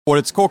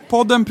Årets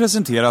Kockpodden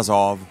presenteras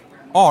av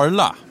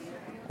Arla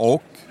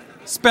och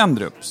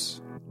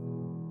Spendrups.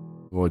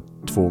 Det var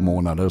 2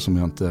 månader som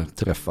jag inte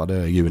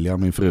träffade Julia,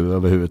 min fru,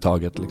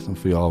 överhuvudtaget. Liksom,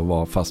 för jag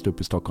var fast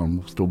uppe i Stockholm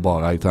och stod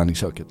bara i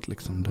träningsköket.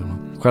 Liksom.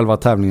 Själva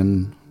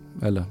tävlingen,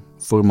 eller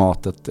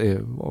formatet,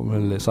 var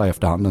väl så här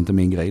efterhand inte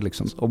min grej.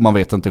 Liksom. Och man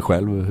vet inte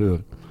själv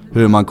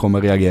hur man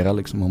kommer reagera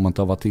liksom, om man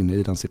inte har varit inne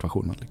i den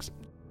situationen. Liksom.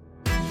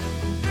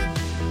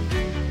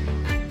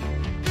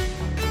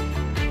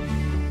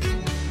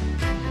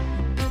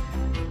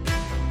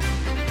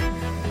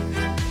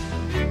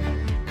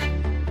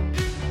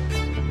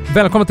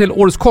 Välkommen till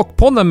Årets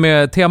Kockpodden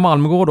med Thea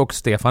Malmegård och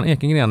Stefan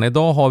Ekengren.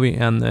 Idag har vi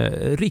en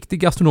riktig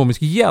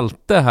gastronomisk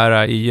hjälte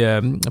här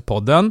i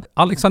podden.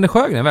 Alexander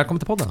Sjögren, välkommen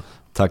till podden.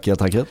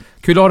 Tackar.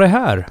 Kul att ha dig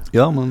här.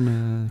 Ja,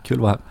 men kul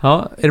att vara här.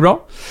 Ja, är det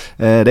bra?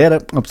 Det är det,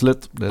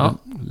 absolut. Det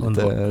är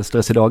lite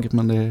stress idag,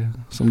 men det är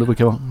som det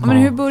brukar vara. Ja, men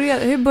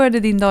hur började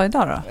din dag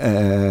idag då?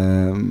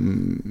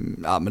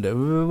 Ja, men det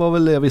var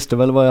väl, jag visste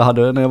väl vad jag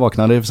hade när jag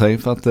vaknade i och för sig.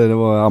 För att det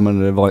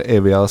var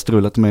eviga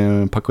strulet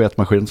med en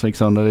pakoetmaskin som gick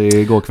sönder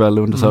igår kväll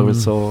under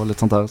service och lite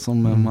sånt där.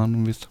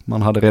 Som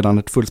man hade redan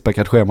ett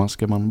fullspäckat schema,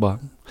 ska man bara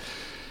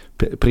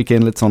pricka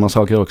in lite sådana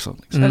saker också.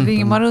 Liksom.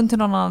 Ringer man runt till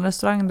någon annan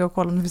restaurang då och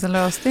kollar om det finns en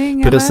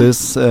lösning?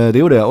 Precis, det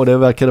gjorde jag. Och det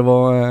verkade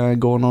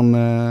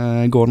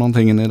gå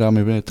någonting in i det där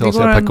med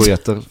trasiga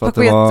pakoetter. För att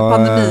det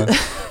var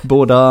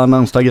båda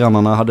närmsta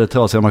grannarna hade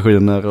trasiga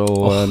maskiner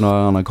och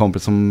några andra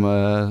kompis som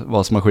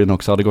vars maskin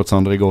också hade gått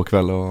sönder igår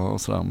kväll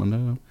och sådär.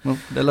 Men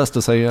det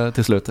löste sig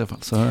till slut i alla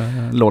fall. Så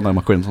jag lånade en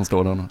maskin som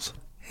står där nu.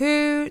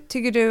 Hur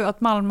tycker du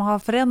att Malmö har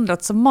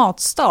förändrats som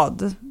matstad?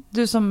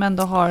 Du som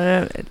ändå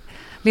har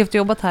levt och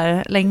jobbat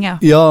här länge.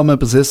 Ja, men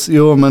precis.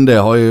 Jo, men det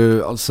har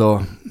ju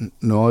alltså,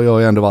 nu har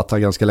jag ju ändå varit här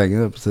ganska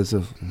länge. Precis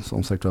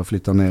som sagt, jag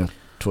flyttade ner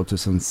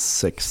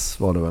 2006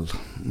 var det väl.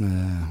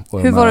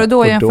 Hur var det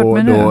då jämfört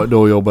med nu?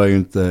 Då jobbade jag ju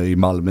inte i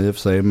Malmö i och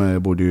för sig, men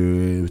jag bodde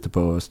ju ute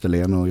på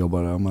Österlen och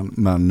jobbade där.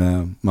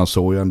 Men man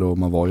såg ju ändå,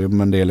 man var ju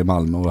en del i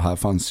Malmö och här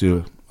fanns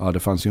ju, det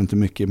fanns ju inte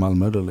mycket i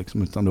Malmö då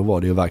liksom, utan då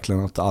var det ju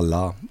verkligen att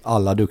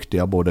alla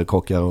duktiga, både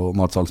kockar och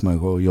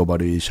matsalsmänniskor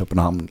jobbade i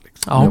Köpenhamn.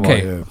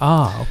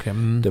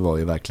 Liksom. Det var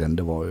ju verkligen,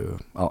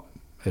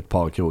 ett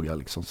par krogar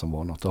liksom som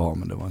var något att ha,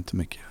 men det var inte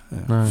mycket.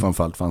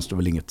 Framförallt fanns det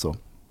väl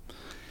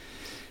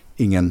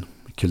ingen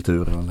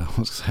kultur eller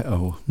vad ska jag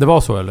säga. Det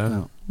var så eller?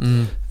 Ja.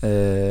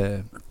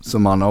 Så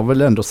man har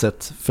väl ändå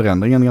sett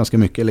förändringen ganska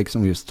mycket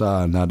liksom just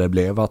där när det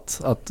blev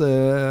att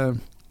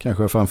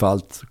kanske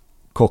framförallt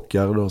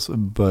kockar då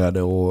började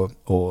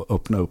att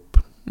öppna upp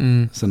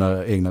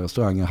sina egna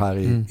restauranger här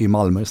i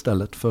Malmö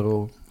istället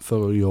för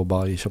att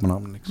jobba i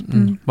Köpenhamn.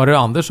 Liksom. Var det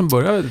Anders som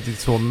började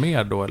så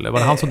mer då? Eller var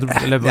det han som...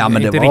 Eller, ja,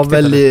 men det var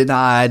väl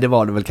nej, det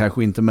var det väl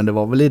kanske inte, men det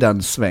var väl i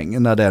den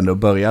svängen när det ändå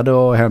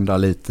började att hända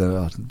lite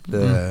att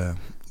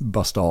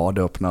Bastard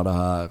öppnade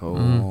här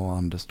och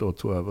Anders då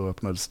tog över och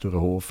öppnade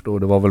Sturehof. Då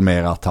det var väl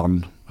mer att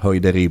han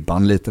höjde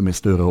ribban lite med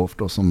Sturehof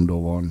då, som då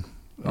var en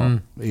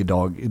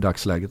i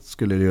dagsläget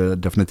skulle det ju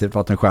definitivt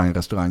varit en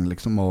stjärnrestaurang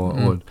liksom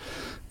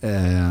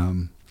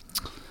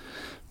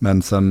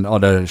men sen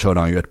det körde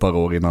han ju ett par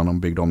år innan de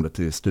byggde om det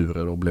till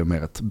Sture och blev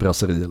mer ett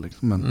brasseri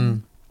liksom.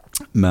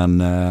 Men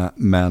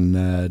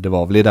det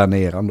var väl i den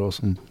eran då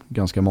som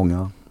ganska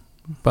många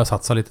började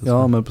satsa lite.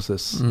 Ja, men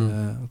precis.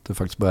 Att det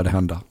faktiskt började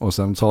hända. Och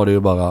sen så har det ju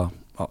bara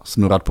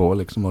snurrat på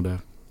liksom, och det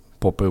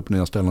poppar upp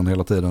nya ställen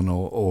hela tiden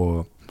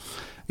och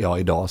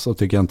idag så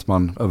tycker jag inte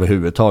man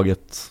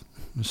överhuvudtaget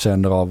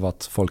känner av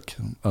att folk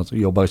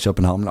jobbar i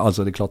Köpenhamn.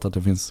 Alltså det är klart att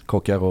det finns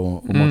kockar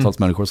och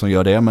matsalsmänniskor som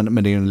gör det,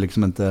 men det är ju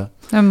liksom inte...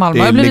 Men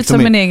Malmö har blivit liksom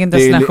som en egen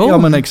destination. Ja,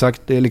 men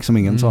exakt. Det är liksom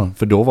ingen sån.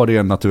 För då var det ju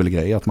en naturlig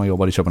grej att man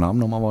jobbade i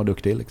Köpenhamn om man var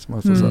duktig. Liksom.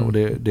 Alltså, så, och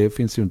det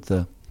finns ju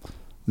inte...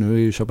 Nu är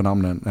ju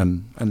Köpenhamn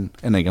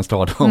en egen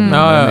stad. En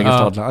egen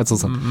stad. Alltså,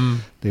 så,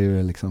 det är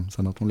ju liksom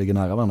sen att de ligger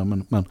nära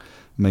varandra.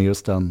 Men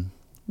just den...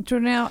 Jag tror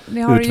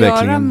ni har att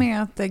göra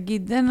med att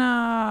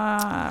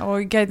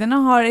guiderna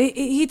har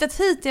hittat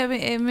hit, jag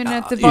menar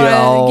inte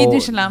bara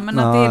Guiderland, men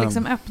att det är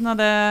liksom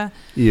öppnade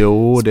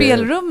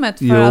spelrummet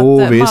för att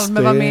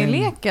Malmö var med i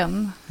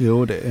leken.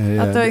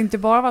 Att det inte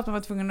bara var att man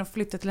var tvungen att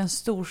flytta till en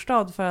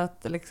storstad för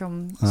att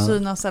liksom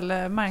synas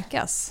eller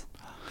märkas.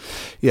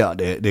 Ja,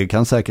 det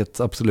kan säkert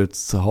absolut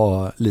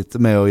ha lite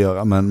med att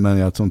göra, men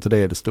jag tror inte det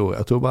är det stora.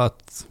 Jag tror bara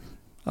att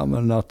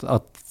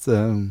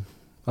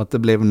det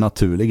blev en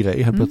naturlig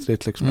grej helt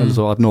plötsligt. Liksom. Eller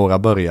så att några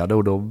började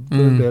och då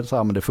blev det så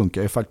här, men det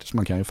funkar ju faktiskt.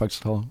 Man kan ju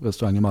faktiskt ha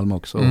restaurang i Malmö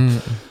också.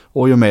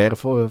 Och ju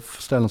mer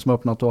ställen som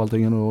öppnat och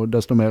allting, och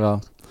desto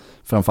mera,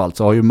 framförallt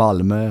så har ju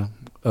Malmö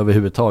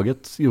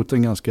överhuvudtaget gjort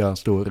en ganska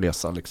stor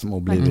resa liksom,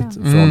 och blivit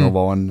från att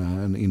vara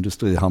en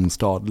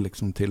industrihamnstad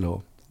liksom, till att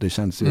det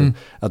känns ju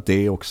att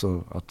det är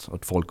också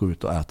att folk går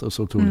ut och äter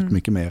så otroligt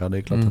mycket mer. Det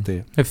är klart att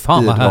det är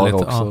fan vad härligt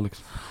också.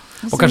 Liksom.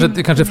 Och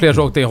kanske fler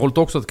så åt det hållet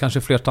också, att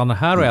kanske fler stannar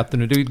här och äter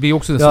nu. Det blir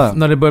också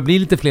när det börjar bli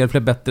lite fler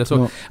bättre,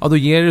 så då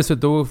ger det sig,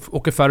 då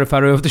åker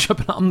färre över till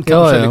Köpenhamn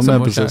kanske. Ja, liksom,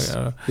 men precis.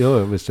 Ja,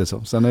 visst är det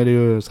så. Sen är det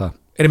ju så här.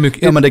 Är det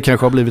mycket? Ja, men det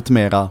kanske har blivit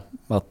mera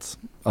att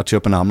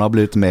Köpenhamn har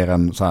blivit mer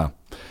en så här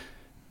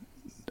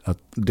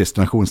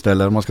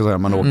destinationsställe, man ska säga.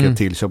 Man åker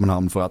till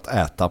Köpenhamn för att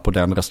äta på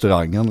den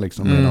restaurangen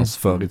liksom. Medan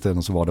förr i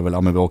tiden så var det väl,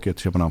 ja men vi åker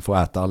till Köpenhamn för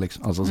att äta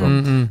liksom. Alltså så,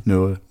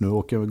 nu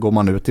går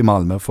man ut i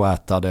Malmö för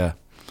att äta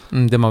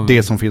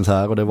det som finns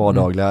här och det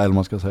vardagliga, eller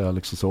man ska säga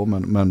liksom så,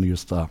 men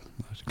just det är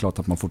klart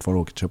att man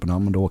fortfarande åker till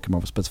Köpenhamn, men då åker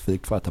man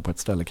specifikt för att äta på ett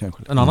ställe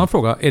kanske. En annan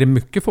fråga, är det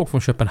mycket folk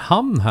från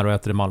Köpenhamm här och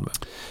äter i Malmö?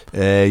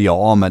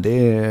 Ja, men det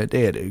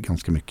är det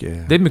ganska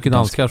mycket. Det är mycket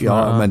danskar som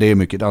ja, men det är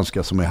mycket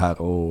danskar som är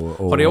här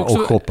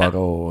och shoppar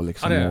och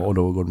liksom, och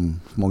då går de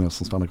många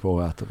som stannar kvar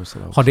och äter och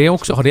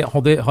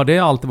sådär. Har det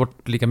alltid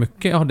varit lika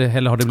mycket,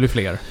 eller har det blivit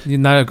fler?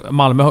 När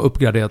Malmö har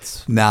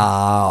uppgraderats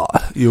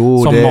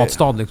som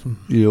matstad liksom?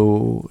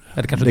 Jo,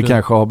 det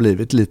kanske har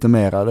blivit lite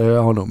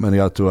mera, men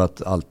jag tror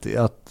att alltid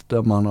att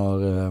man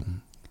har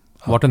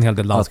varit en hel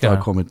del danskar. Att det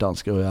har kommit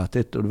danskar och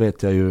ätit, och det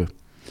vet jag ju.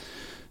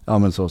 Ja,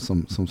 men så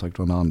som sagt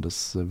var när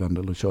Anders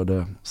Wendel och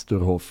körde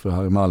Sturehof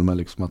här i Malmö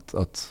liksom,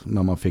 att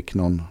när man fick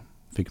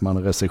man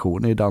en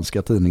recension i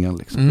danska tidningen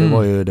liksom. Det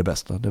var ju det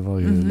bästa. Det var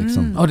ju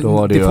liksom,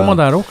 ja, det får man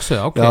där också,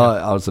 ja. Okay. Ja,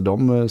 alltså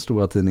de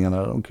stora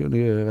tidningarna, de kunde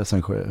ju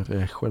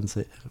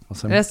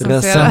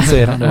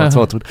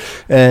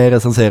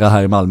recensera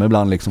här i Malmö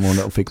ibland liksom,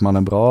 och fick man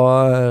en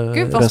bra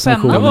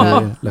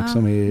recension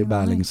liksom i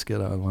Berlingske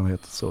där, vad han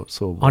heter,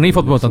 så har ni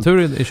fått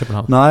båtantur i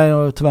Köpenhamn? Nej, jag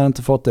har tyvärr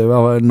inte fått det. Vi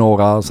har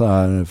några så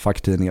här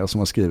facktidningar som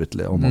har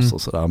skrivit om oss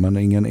och sådär, men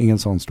ingen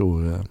sån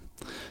stor,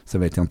 så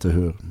vet jag inte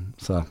hur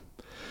så här,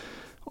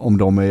 om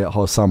de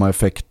har samma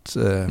effekt.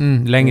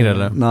 Längre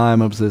eller? Nej,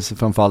 men precis.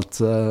 Framförallt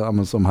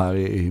som här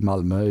i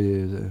Malmö.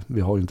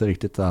 Vi har ju inte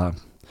riktigt det här.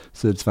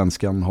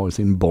 Sydsvenskan har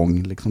sin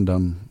bång. Liksom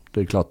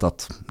det är klart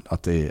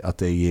att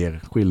det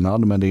ger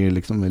skillnad. Men det är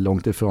liksom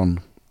långt ifrån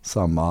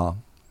samma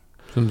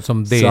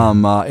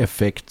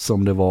effekt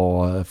som det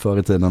var förr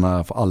i tiden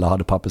när alla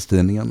hade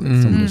papperstidningen.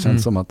 Liksom. Det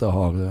känns som att det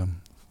har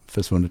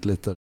försvunnit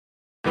lite.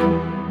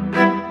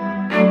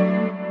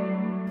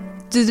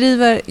 Du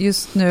driver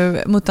just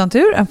nu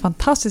Mutantur, en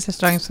fantastisk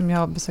restaurang som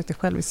jag besökte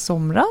själv i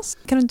somras.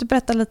 Kan du inte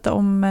berätta lite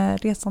om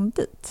resan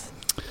dit?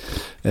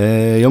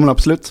 Ja, men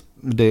absolut.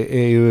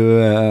 Det är ju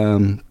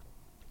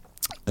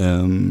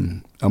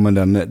ja, men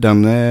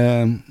den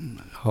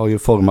har ju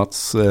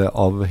formats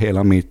av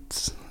hela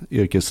mitt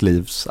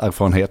yrkeslivs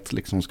erfarenhet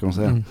liksom, ska man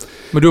säga.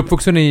 Men du är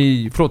uppvuxen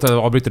i, förlåt jag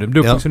avbryter du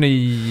är uppvuxen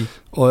i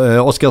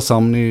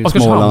Oskarshamn i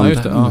Småland.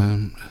 Just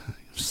det,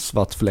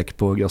 svart fläck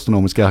på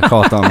gastronomiska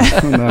kartan.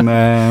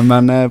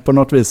 men på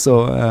något vis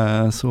så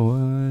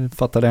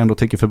fattade jag ändå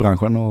tycke för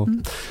branschen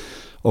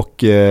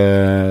och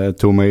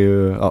tog mig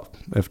ju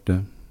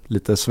efter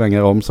lite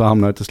svängar om så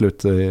hamnade jag till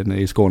slut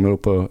i Skåne då,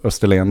 på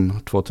Österlen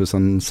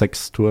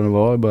 2006 tror jag det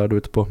var. Jag började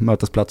ute på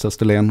mötesplats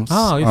Österlen hos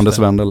Anders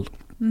Wendel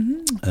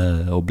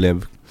och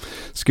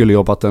skulle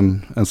jobbat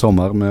en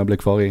sommar, men jag blev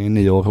kvar i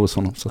 9 år hos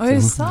honom. Så det är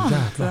sant.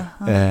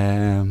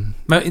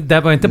 Men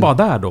det var inte bara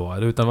där då?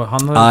 Utan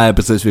nej,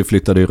 precis. Vi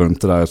flyttade ju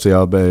runt det där. Så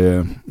jag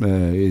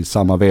i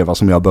samma veva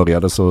som jag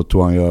började så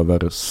tog han ju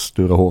över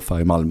Sturehof här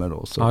i Malmö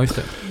då. Så, just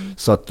det.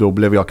 Så att då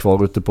blev jag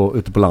kvar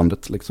ute på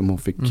landet liksom,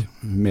 och fick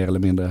mer eller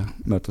mindre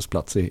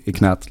mötesplats i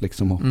knät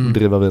liksom, och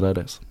driva vidare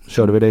det. Så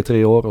körde vi det i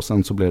 3 år och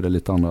sen så blev det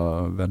lite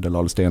andra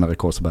Väddel,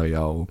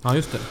 Korsberga och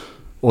just det.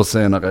 Och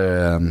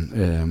senare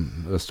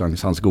restaurang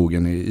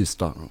Sandskogen i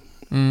Ystad.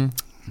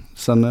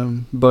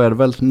 Sen började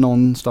väl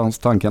någonstans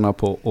tankarna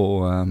på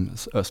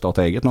att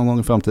starta eget någon gång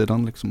i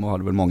framtiden. Liksom, och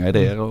hade väl många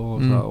idéer.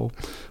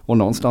 Och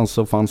någonstans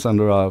så fanns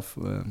ändå där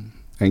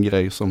en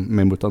grej som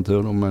med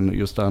Mutantur. Men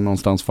just där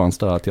någonstans fanns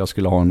det att jag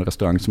skulle ha en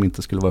restaurang som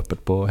inte skulle vara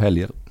öppet på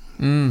helger.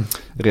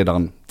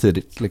 Redan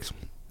tidigt liksom.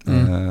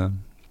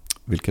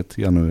 Vilket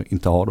jag nu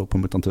inte har då på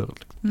Mutantur.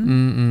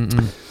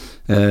 Liksom.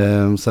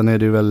 Sen är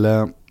det ju väl...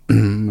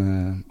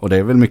 och det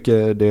är väl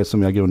mycket det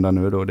som jag grundar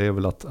nu då, det är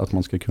väl att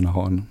man ska kunna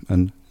ha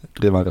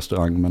driva en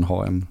restaurang men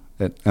ha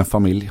en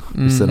familj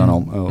vid sidan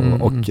om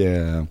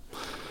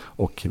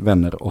och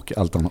vänner och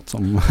allt annat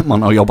som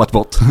man har jobbat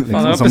bort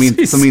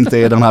liksom, som inte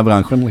är den här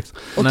branschen liksom.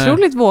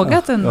 Otroligt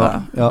vågat ändå.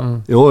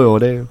 Jo,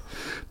 det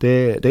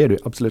är det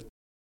absolut.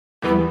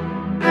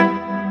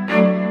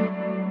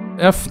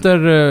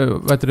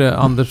 Efter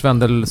Anders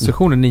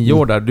Wendel-sessionen 9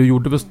 år där,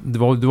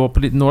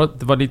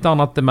 det var lite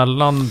annat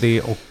emellan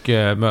det och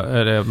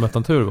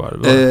Mutantur var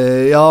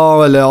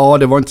det?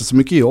 Det var inte så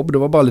mycket jobb, det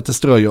var bara lite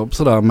ströjobb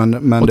sådär,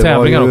 men och det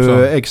var ju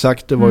också.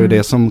 Exakt, det var ju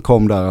det som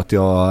kom där att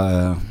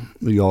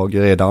jag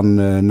redan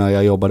när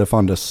jag jobbade för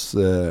Anders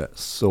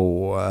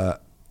så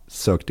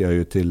sökte jag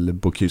ju till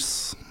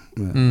Bocuse.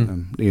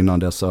 Innan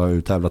dess har jag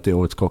ju tävlat i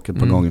Årets Kock ett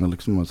par gånger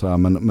liksom, och så här,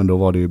 men då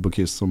var det ju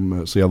Bocuse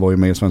så jag var ju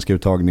med i svenska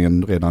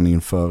uttagningen redan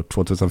inför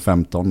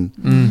 2015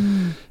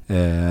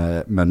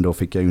 men då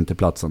fick jag ju inte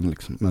platsen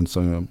liksom. Men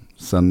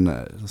sen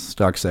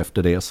strax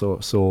efter det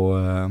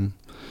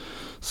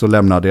så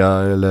lämnade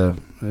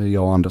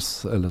jag och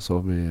Anders eller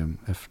så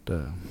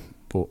efter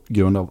på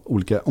grund av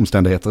olika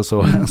omständigheter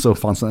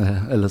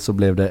så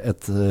blev det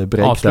ett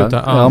break Avsluta,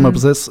 där. Ja, men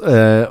precis.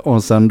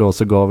 Och sen då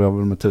så gav jag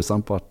väl med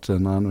tusan på att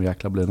nu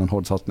jäkla blir det en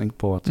hård satsning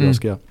på att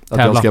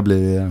jag ska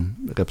bli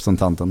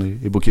representanten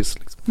i Bocuse.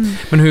 Liksom.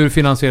 Men hur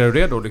finansierar du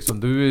det då? Liksom?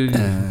 Du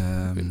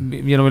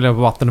genom att leva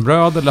på vatten och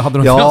bröd eller hade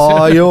du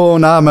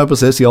men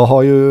precis. Jag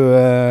har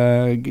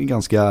ju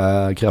ganska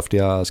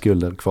kraftiga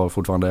skulder kvar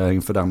fortfarande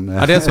inför den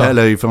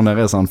eller från den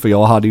resan, för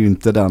jag hade ju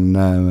inte den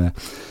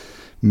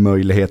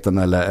möjligheten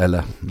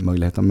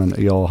men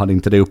jag hade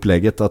inte det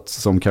upplägget att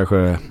som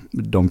kanske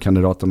de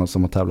kandidaterna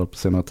som har tävlat på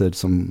senare tid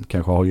som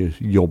kanske har ju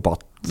jobbat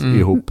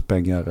ihop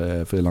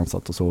pengar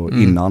frilansat och så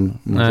innan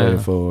man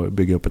får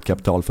bygga upp ett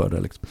kapital för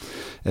det liksom.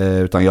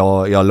 Utan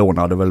jag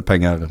lånade väl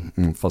pengar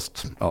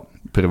fast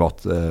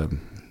privat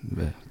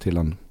till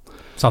en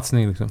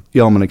satsning liksom.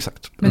 Ja, men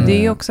exakt. Men det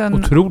är ju också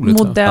en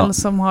modell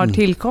som har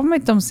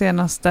tillkommit de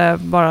senaste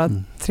bara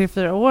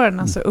 3-4 åren.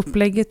 Alltså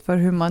upplägget för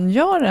hur man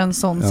gör en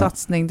sån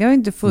satsning, det har ju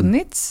inte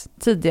funnits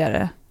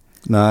tidigare.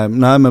 Nej,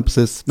 men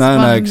precis.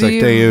 Nej, exakt.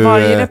 Det är ju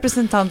varje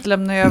representant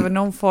lämnar över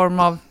någon form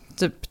av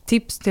typ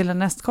tips till en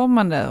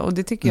nästkommande. Och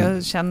det tycker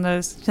jag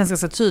känns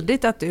ganska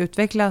tydligt att det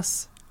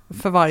utvecklas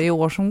för varje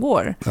år som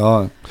går.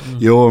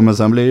 Ja, men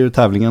sen blir ju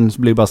tävlingen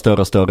bara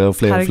större och större och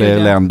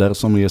fler länder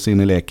som ger sig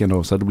in i leken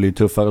då, så det blir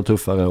tuffare och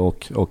tuffare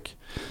och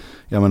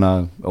jag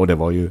menar, och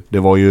det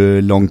var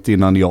ju långt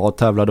innan jag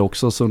tävlade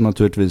också, så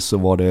naturligtvis så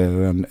var det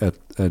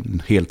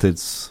en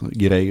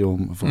heltidsgrej och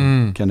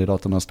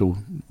kandidaterna stod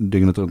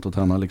dygnet runt och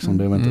tränade liksom.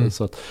 Det var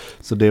inte,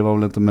 så det var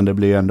väl inte, men det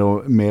blir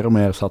ändå mer och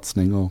mer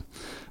satsning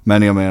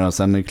men jag menar,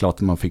 sen är det klart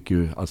att man fick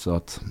ju alltså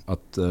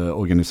att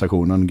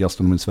organisationen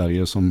Gastronomi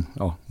Sverige som,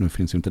 nu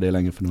finns ju inte det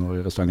längre för nu har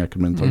ju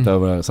Restaurangakademin tagit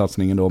över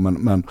satsningen då,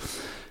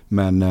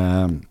 men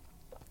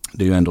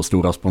det är ju ändå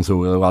stora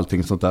sponsorer och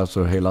allting sånt där,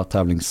 så hela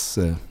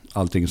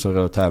allting som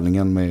rör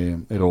tävlingen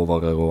med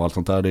råvaror och allt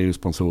sånt där, det är ju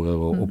sponsorer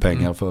och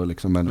pengar för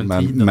liksom,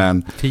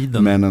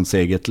 men ens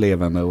eget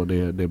levande och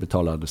det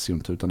betalades ju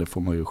inte, utan det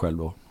får man ju själv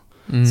då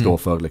stå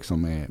för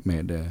liksom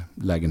med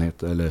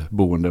lägenhet eller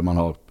boende man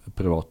har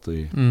privat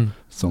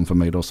som för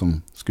mig då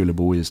som skulle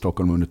bo i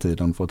Stockholm under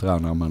tiden för att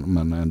träna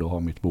men ändå har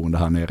mitt boende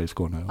här nere i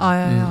Skåne.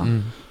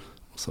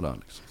 Och sådär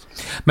liksom.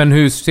 Men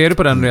hur ser du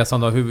på den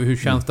resan då? Hur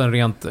känns den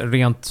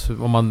rent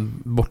om man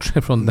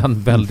bortser från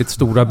den väldigt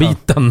stora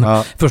biten?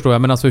 Förstår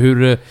jag, men alltså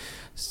hur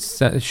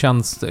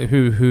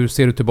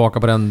ser du tillbaka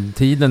på den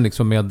tiden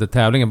liksom med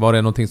tävlingen? Var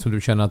det någonting som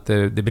du känner att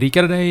det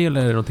berikade dig,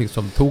 eller är det någonting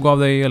som tog av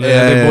dig,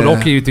 eller både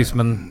och givetvis,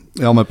 men...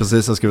 Ja, men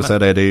precis, jag skulle säga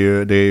det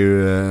är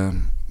ju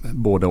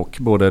både och.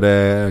 Både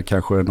det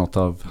kanske är något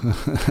av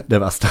det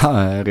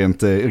värsta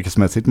rent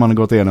yrkesmässigt man har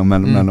gått igenom,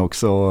 men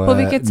också på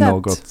vilket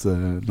sätt?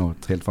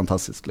 Något helt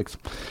fantastiskt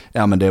liksom.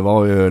 Ja, men det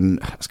var ju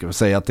ska vi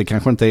säga att det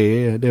kanske inte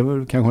är, det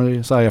var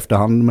kanske så här i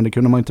efterhand, men det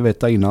kunde man inte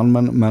veta innan,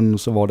 men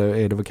så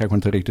är det väl kanske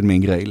inte riktigt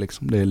min grej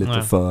liksom. Det är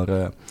lite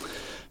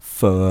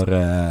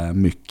för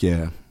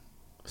mycket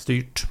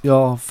styrt.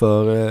 Ja,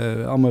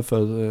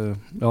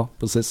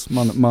 precis.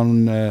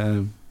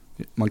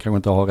 Man kanske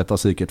inte har rätta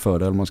psyket för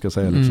det, eller man ska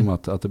säga liksom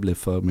att det blir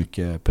för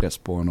mycket press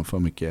på en och för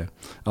mycket,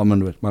 men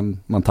du vet,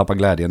 man tappar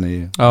glädjen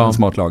i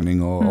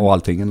smaklagning och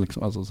allting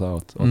liksom, alltså så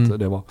att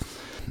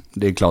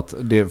det är klart,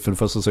 för det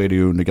första så är det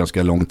ju under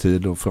ganska lång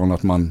tid, och från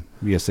att man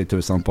ger sig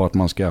tusan på att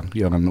man ska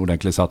göra en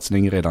ordentlig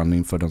satsning redan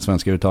inför den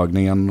svenska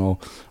uttagningen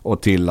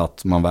och till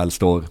att man väl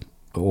står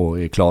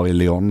och är klar i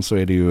Lyon, så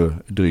är det ju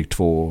drygt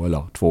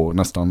 2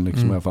 nästan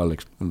liksom, i alla fall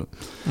liksom.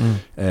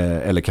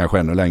 Eller kanske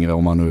ännu längre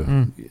om man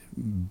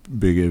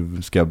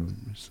nu ska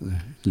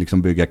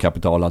liksom bygga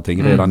kapital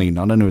allting redan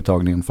innan den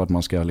uttagningen, för att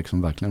man ska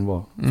liksom verkligen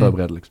vara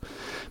förberedd liksom.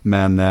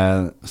 Men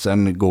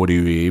sen går det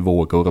ju i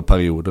vågor och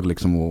perioder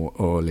liksom,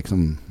 och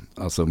liksom,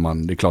 alltså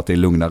det är klart det är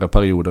lugnare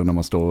perioder när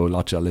man står och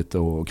latchar lite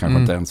och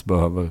kanske inte ens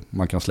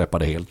man kan släppa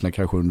det helt när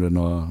kanske under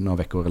några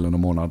veckor eller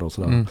några månader och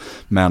sådär.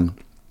 Men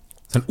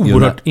sen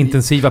oerhört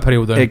intensiva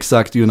perioder.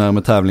 Exakt, ju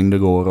närmare tävling det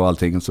går och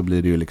allting, så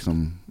blir det ju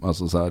liksom,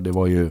 alltså så här, det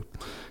var ju,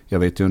 jag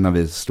vet ju när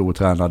vi stod och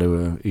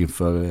tränade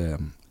inför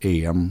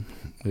EM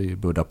i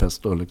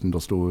Budapest och liksom, då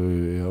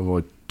jag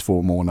var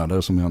 2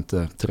 månader som jag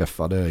inte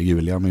träffade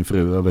Julia, min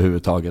fru,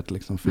 överhuvudtaget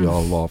liksom, för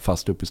jag var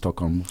fast uppe i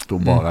Stockholm och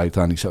stod bara i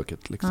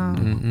träningsköket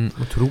liksom.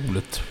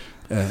 Otroligt.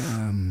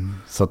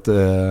 Så att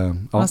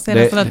man ser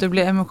nästan att du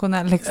blir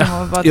emotionell liksom,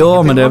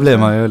 ja, men det blev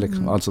man ju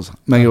liksom, alltså,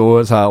 men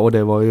jo, så här, och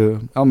det var ju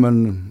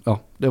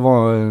det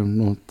var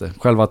nog inte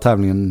själva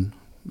tävlingen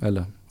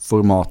eller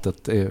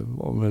formatet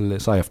var väl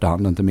så här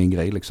efterhand inte min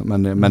grej liksom,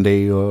 men det är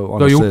ju, du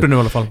har gjort det nu i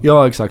alla fall.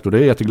 Ja, exakt, och det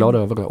är jag jätteglad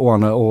över,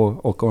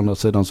 och å andra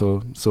sidan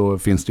så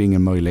finns det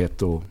ingen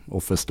möjlighet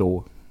att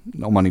förstå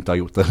om man inte har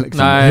gjort det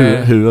liksom.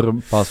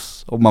 Hur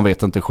pass, och man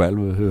vet inte själv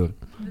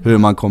hur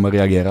man kommer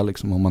reagera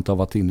liksom, om man inte har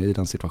varit inne i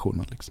den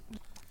situationen liksom.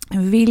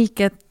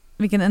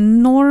 Vilken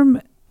enorm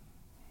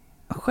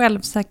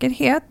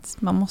självsäkerhet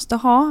man måste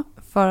ha,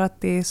 för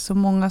att det är så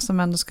många som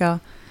ändå ska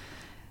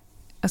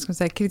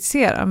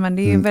kritisera, men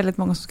det är väldigt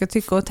många som ska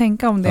tycka och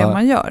tänka om det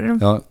man gör.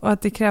 Och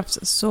att det krävs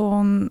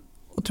sån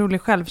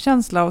otrolig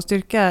självkänsla och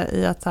styrka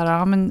i att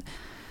men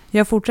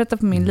Jag fortsätter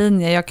på min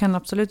linje. Jag kan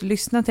absolut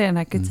lyssna till den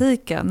här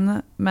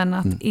kritiken. Men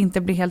att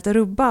inte bli helt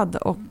rubbad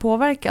och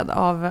påverkad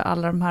av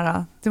alla de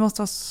här... Det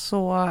måste vara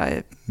så...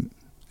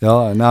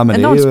 Ja, nej,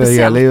 men det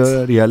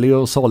gäller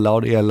ju att sålla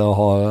och det gäller att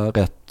ha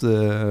rätt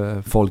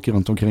folk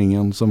runt omkring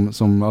en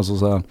som, alltså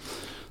så här,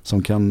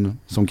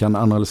 som kan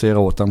analysera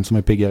åt en, som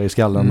är piggare i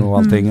skallen och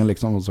allting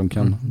liksom, och som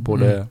kan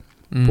både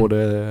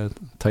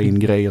ta in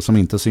grejer som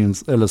inte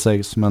syns eller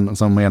sägs men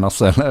som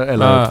menas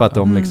eller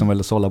tvärtom liksom,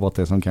 eller sålla bort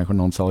det som kanske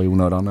någon sa i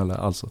onödan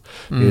eller alltså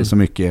det är så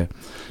mycket,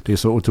 det är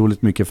så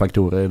otroligt mycket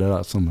faktorer i det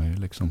där som är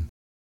liksom.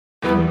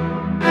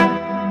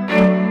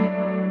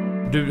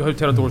 Du har ju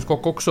tävlat Årets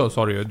Kock också,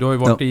 sa du ju. Du har ju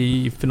varit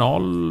i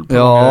final.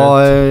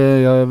 Ja,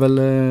 jag är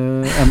väl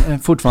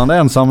fortfarande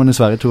ensam i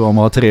Sverige, tror jag, om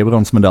att ha 3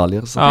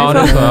 bronsmedaljer. Så. Ja, det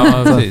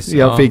är precis.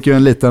 Jag fick ju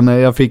en liten,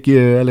 jag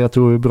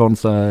tog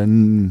brons 08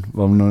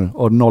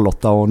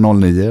 och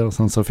 09 och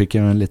sen så fick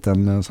jag en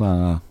liten sån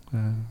här,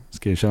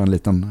 ska jag köra en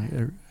liten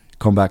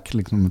comeback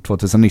liksom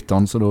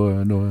 2019, så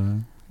då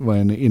var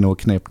jag inne och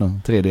knep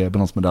den 3D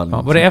bronsmedaljen.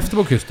 Ja, var det efter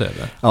Bocuse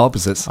eller? Ja,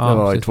 precis. Det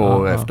var precis. 2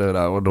 år efter det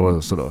där och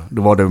då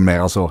var det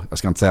mer så, jag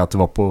ska inte säga att det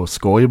var på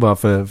skoj bara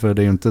för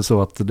det är ju inte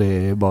så att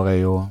det bara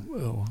är att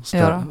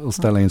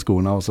ställa in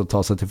skorna och så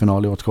ta sig till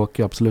final i Årets Kock.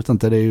 Absolut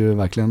inte. Det är ju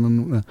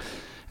verkligen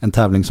en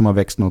tävling som har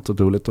växt något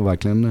otroligt och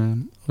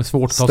verkligen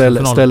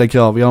ställer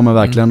krav. Ja, men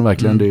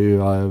verkligen. Det är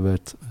ju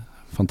ett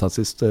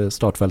fantastiskt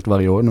startfält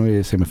varje år nu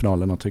i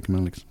semifinalerna, tycker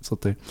man liksom. Så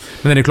att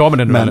men är ni klar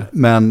med det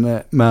nu?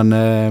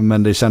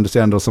 Men det kändes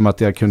ju ändå som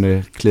att jag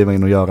kunde kliva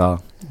in och göra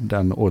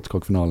den Årets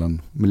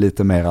Kock-finalen med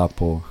lite mera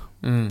på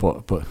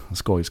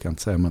skoj, ska jag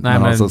inte säga. Men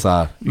alltså så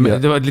här,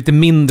 det var lite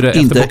mindre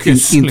efter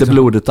Bocuse. Inte liksom.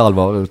 Blodigt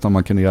allvar, utan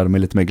man kunde göra det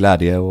med lite mer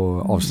glädje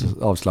och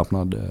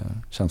avslappnad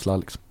känsla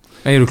liksom.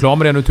 Är du klar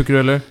med det nu, tycker du,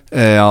 eller?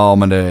 Ja,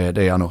 men det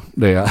är jag nog.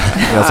 Jag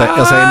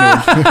säger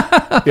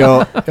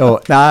nog.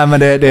 Nej, men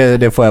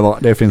det får jag vara.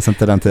 Det finns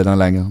inte den tiden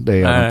längre. Det är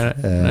jag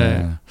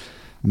inte.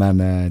 Men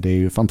det är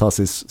ju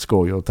fantastiskt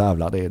skoj att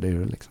tävla. Det är det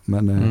ju liksom.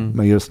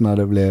 Men just när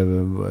det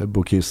blev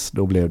Bocuse,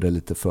 då blev det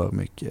lite för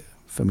mycket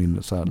för min.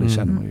 Så här, det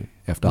känner man ju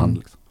efterhand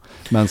liksom.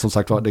 Men som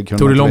sagt var, det kunde.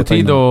 Tog det lång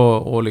tid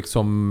att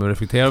liksom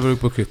reflektera över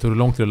Bocuse? Tog det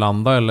lång tid att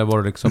landa, eller var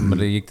det liksom,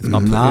 eller gick det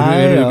snabbt?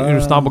 Nej, är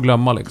du snabb att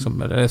glömma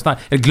liksom?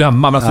 Eller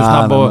glömma, men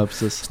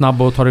är du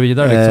snabb att ta det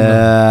vidare liksom?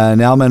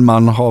 Nej, men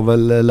man har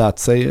väl lärt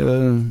sig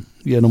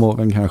genom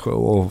åren kanske,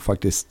 och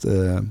faktiskt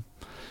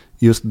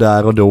just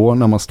där och då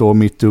när man står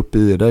mitt uppe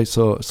i det,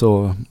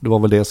 så det var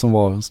väl det som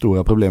var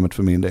stora problemet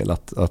för min del,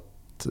 att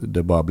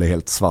det bara blev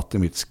helt svart i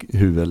mitt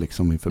huvud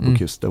liksom inför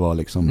Bocuse. Det var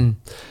liksom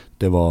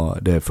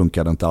det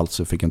funkade inte alls,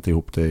 jag fick inte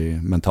ihop det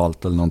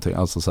mentalt eller någonting.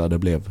 Alltså så här,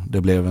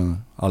 det blev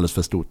alldeles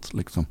för stort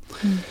liksom.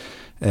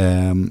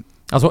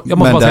 Alltså jag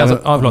måste bara säga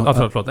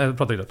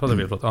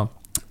förlåt.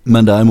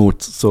 Men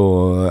däremot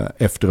så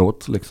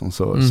efteråt liksom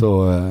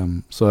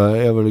så är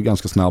jag väl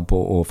ganska snabb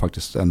på att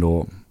faktiskt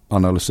ändå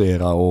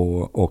analysera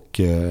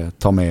och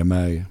ta med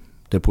mig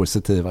det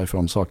positiva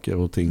ifrån saker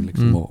och ting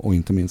liksom, och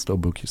inte minst då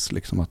Bocuse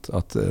liksom,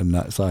 att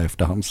så här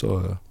efterhand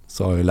så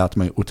har jag lärt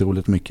mig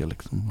otroligt mycket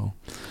liksom.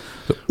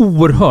 Så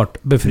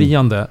oerhört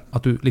befriande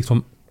att du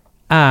liksom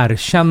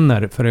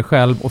erkänner för dig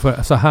själv och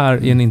för så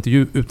här i en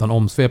intervju utan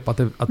omsvep att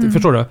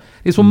förstår du?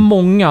 Det är så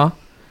många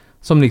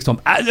som liksom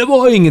det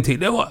var ingenting.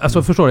 Det var,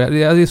 alltså förstår du?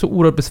 Det är så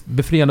oerhört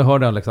befriande att höra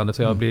det, Alexander,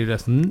 så jag blir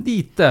nästan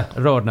lite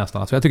rörd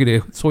nästan. Alltså jag tycker det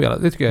är så jävla,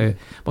 det tycker jag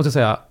måste jag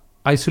säga,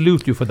 I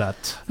salute you for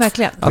that.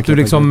 Verkligen. Att du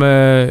liksom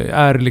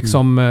är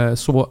liksom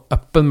så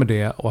öppen med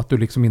det, och att du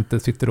liksom inte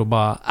sitter och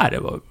bara det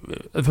var,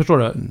 förstår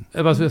du?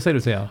 Vad säger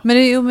du, säga?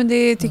 Men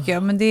det tycker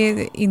jag, men det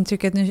är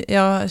intrycket nu,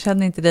 jag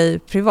känner inte dig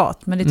privat,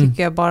 men det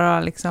tycker jag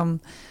bara liksom,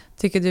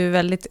 tycker du är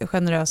väldigt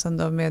generös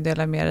ändå med att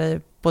dela med dig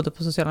både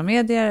på sociala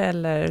medier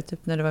eller typ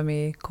när du var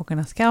med i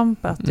Kockarnas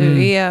kamp, att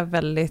du är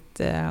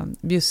väldigt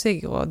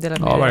bjussig och delar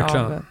med dig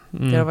av det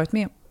du har varit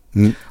med.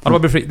 Ja,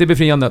 det är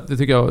befriande, det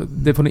tycker jag.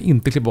 Det får ni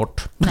inte klippa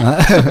bort.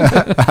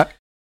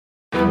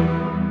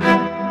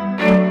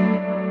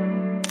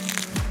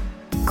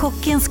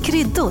 Kockens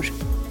kryddor.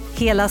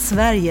 Hela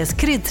Sveriges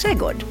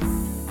kryddträdgård.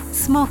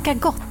 Smaka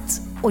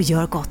gott och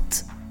gör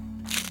gott.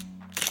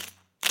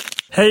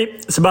 Hej,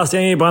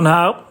 Sebastian Gibran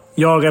här.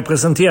 Jag har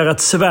representerat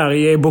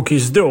Sverige i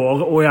Bocuse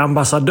d'Or och är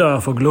ambassadör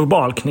för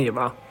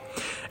Globalknivar.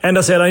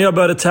 Ända sedan jag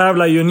började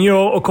tävla i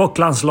junior- och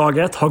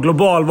kocklandslaget har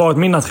Global varit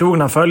mina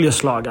trogna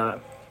följeslagare.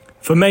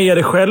 För mig är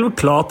det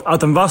självklart att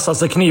den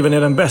vassaste kniven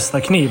är den bästa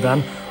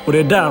kniven, och det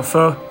är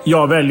därför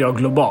jag väljer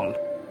Global.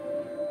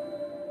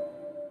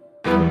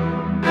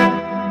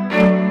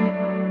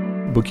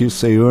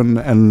 Bocuse är ju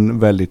en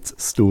väldigt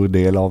stor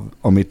del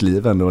av mitt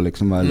liv ändå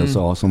liksom, eller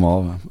så, som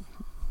har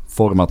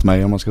format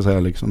mig, om man ska säga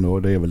liksom då.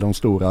 Det är väl de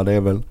stora, det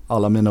är väl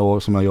alla mina år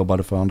som jag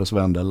jobbade för Anders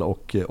Wendel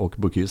och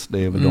Bocuse, det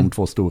är väl de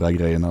 2 stora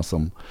grejerna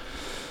som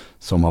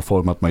har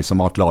format mig som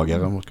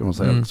matlagare, måste man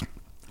säga liksom.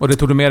 Och det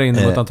tog du med in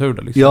i natur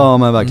liksom. Ja,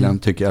 men verkligen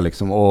tycker jag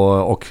liksom,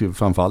 och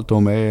framförallt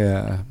de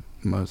är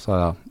så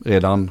här,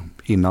 redan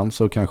innan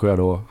så kanske jag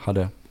då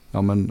hade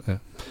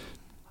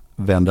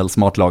Wendels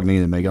matlagning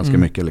i mig ganska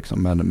mycket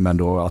liksom. Men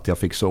då att jag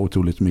fick så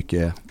otroligt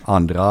mycket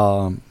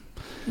andra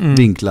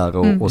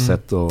vinklar och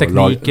sätt och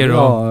tekniker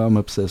ja,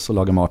 men precis, och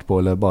laga mat på,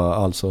 eller bara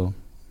alltså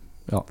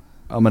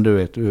ja men du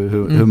vet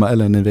hur man,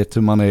 eller ni vet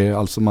hur man är,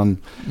 alltså man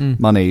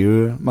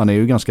är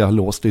ju ganska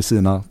låst i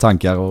sina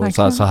tankar och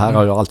så här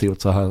har jag alltid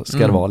gjort, så här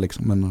ska det vara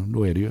liksom, men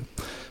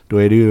då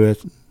är det ju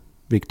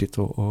viktigt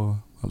och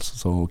alltså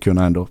så att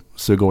kunna ändå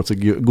suga åt sig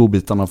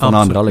godbitarna från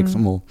andra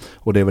liksom,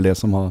 och det är väl det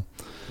som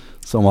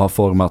har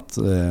format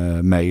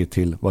mig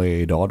till vad jag är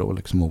idag då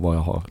liksom, och vad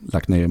jag har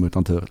lagt ner i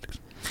Mutantur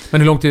liksom.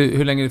 Men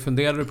hur länge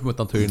funderade du på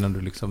Mutantur innan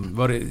du liksom,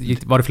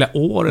 var det flera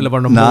år eller var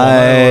det någon månad?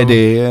 Nej,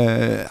 det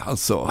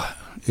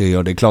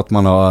är klart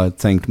man har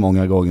tänkt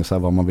många gånger så här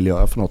vad man vill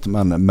göra för något,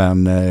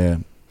 men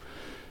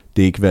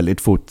det gick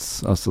väldigt fort.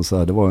 Alltså så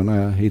här, det var ju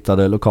när jag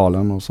hittade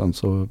lokalen och sen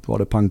så var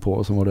det pang på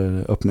och så var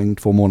det öppning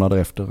 2 månader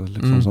efter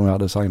liksom, som jag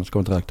hade signat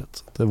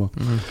kontraktet. Det var.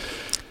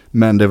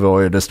 Men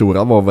det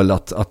stora var väl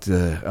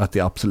att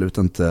jag absolut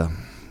inte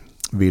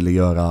ville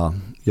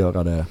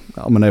göra det.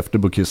 Ja, men efter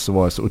Bocuse så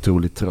var jag så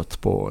otroligt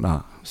trött på den här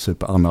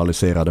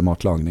superanalyserade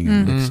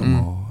matlagningen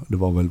liksom, och det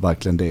var väl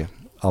verkligen det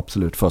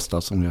absolut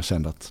första som jag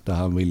kände att det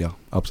här vill jag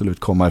absolut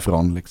komma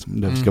ifrån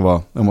liksom. Det ska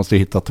vara, jag måste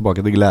hitta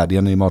tillbaka till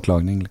glädjen i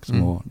matlagning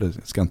liksom, och det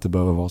ska inte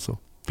behöva vara så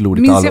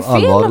blodigt allvar. Minns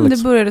jag fel om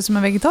liksom. du började som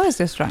en vegetarisk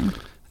restaurang?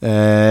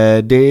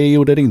 Det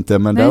gjorde det inte,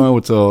 men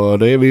däremot så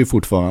det är vi ju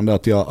fortfarande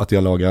att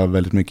jag lagar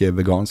väldigt mycket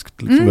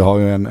veganskt liksom. Vi har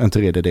ju en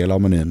tredjedel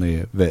av menyn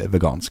är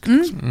vegansk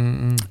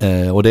liksom.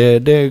 Och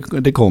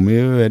det kommer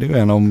ju, det är ju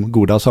en av de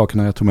goda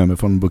sakerna jag tog med mig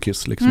från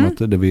Bocuse liksom,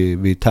 att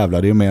vi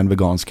tävlade ju med en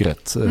vegansk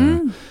rätt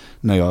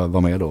när jag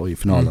var med då i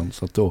finalen,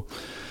 så att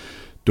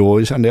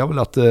då kände jag väl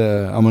att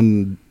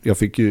jag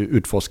fick ju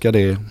utforska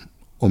det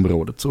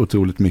området så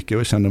otroligt mycket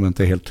och kände mig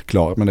inte helt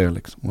klar med det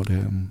liksom.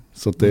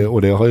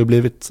 Och det har ju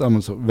blivit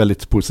så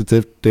väldigt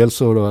positivt, dels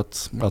så då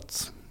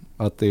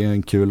att det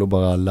är kul att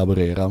bara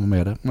laborera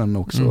med det, men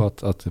också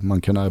att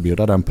man kan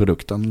erbjuda den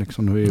produkten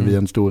liksom. Nu är vi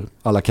en stor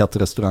à la carte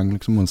restaurang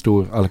liksom, en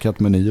stor à la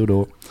carte meny, och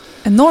då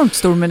enormt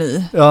stor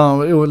meny.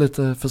 Ja,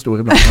 lite för stor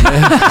ibland.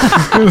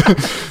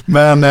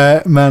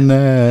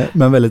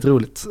 men väldigt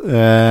roligt.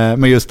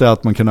 Men just det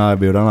att man kan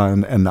erbjuda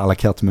en à la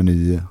carte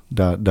meny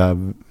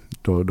där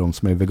då de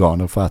som är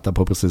veganer får äta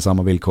på precis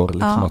samma villkor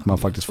liksom, att man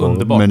faktiskt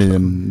får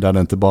menyn där det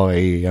inte bara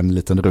är en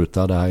liten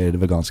ruta, där är det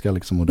veganska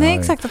liksom, och nej,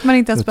 exakt, att man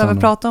inte ens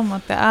behöver prata om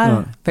att det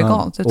är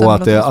veganskt, utan och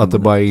att det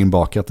bara är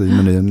inbakat i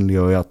menyn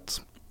gör ju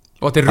att,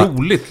 och att det är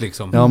roligt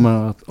liksom. Ja,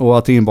 men och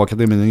att det är inbakat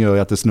i menyn gör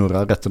ju att det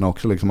snurrar rätterna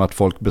också liksom, att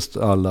folk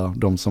alla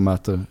de som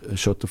äter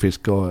kött och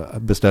fisk och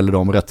beställer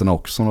de rätterna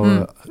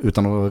också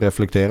utan att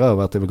reflektera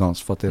över att det är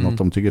veganskt, för att det är något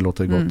de tycker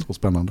låter gott och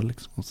spännande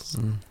liksom.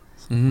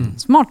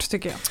 Smart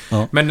tycker jag.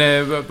 Ja. Men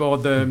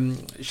vad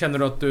känner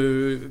du att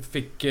du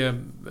fick,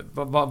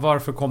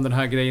 varför kom den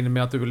här grejen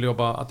med att du ville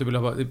jobba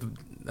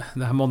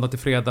det här måndag till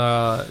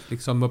fredag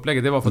liksom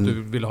upplägget? Det var för att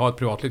du ville ha ett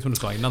privatliv som du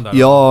sa innan där.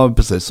 Ja,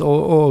 precis,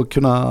 och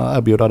kunna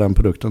erbjuda den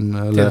produkten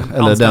eller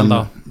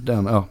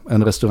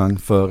en restaurang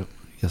för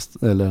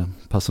gäst, eller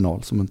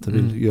personal som inte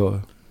vill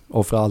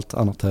offra allt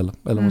annat heller,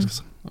 eller vad man ska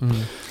säga.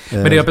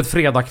 Men det är öppet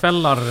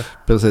fredagskvällar.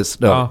 Precis,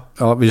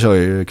 ja, vi kör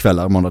ju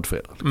kvällar måndag till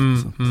fredag.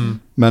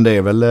 Men det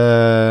är väl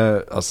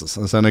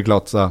alltså, sen är det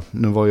klart så,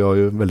 nu var jag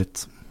ju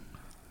väldigt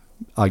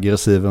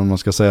aggressiv om man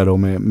ska säga då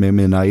med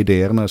mina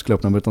idéer när jag skulle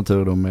öppna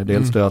Mutantur då, med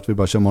dels det att vi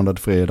bara kör måndag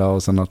till fredag,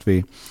 och sen att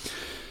vi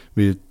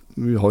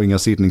har inga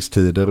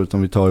sittningstider,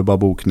 utan vi tar ju bara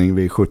bokning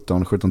vid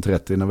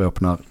 17:30 när vi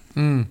öppnar.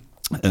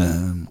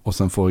 Och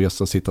sen får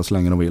gäster sitta så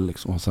länge de vill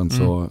liksom. Och sen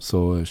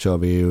så kör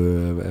vi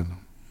ju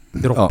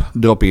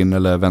drop in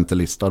eller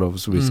väntelista då,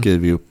 så vi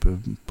skriver ju upp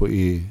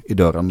i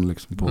dörren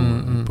liksom,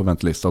 på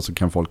väntelista, så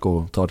kan folk gå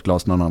och ta ett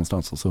glas någon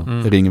annanstans, och så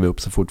ringer vi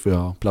upp så fort vi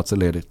har platser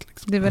ledigt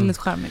liksom. Det är väldigt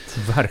charmigt.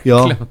 Verkligen.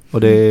 Ja,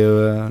 och det är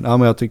ju,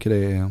 men jag tycker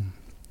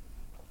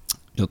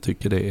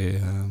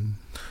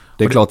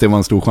det är klart det var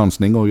en stor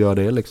chansning att göra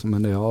det liksom,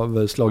 men det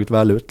har slagit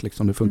väl ut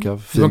liksom. Det funkar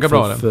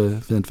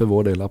fint för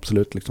vår del,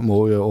 absolut liksom.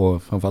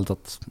 Och framförallt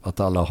att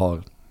alla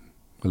har,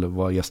 eller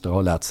våra gäster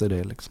har lärt sig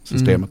det liksom,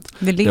 systemet.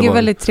 Det ligger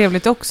väldigt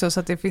trevligt också, så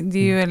att det är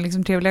ju en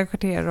liksom trevliga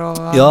kvarter. Och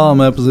ja,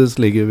 men precis,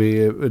 ligger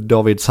vi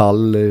Davids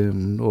hall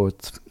och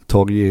ett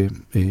torg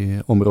i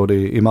område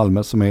i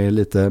Malmö som är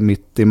lite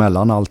mitt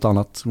emellan allt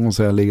annat. Man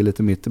säger, ligger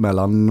lite mitt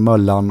emellan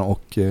Möllan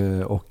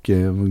och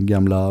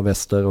gamla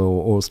Väster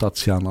och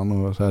stadskärnan,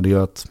 och så här, det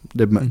gör att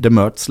det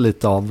möts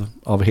lite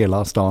av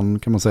hela stan,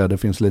 kan man säga. Det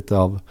finns lite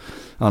av,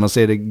 annars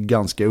är det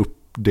ganska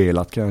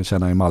uppdelat, kan jag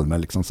känna, i Malmö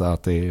liksom, så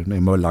att det är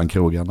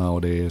Möllan-krogarna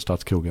och det är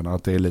stadskrogarna,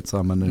 att det är lite så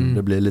här, men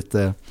det blir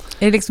lite...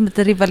 Är det liksom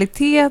lite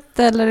rivalitet,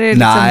 eller är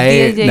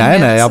det liksom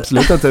nej,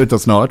 absolut inte, utan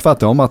snarare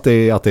tvärtom, att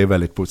det är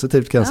väldigt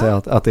positivt, kan jag säga,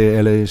 att det,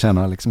 eller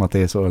känna liksom att det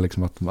är så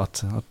liksom,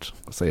 att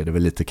så är det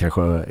väl lite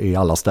kanske i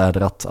alla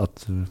städer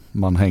att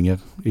man hänger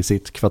i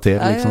sitt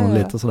kvarter liksom,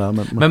 lite sådär.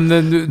 Men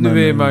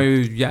nu är man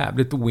ju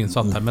jävligt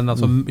oinsatt här, men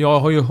alltså, jag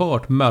har ju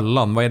hört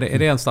Möllan, vad är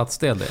det en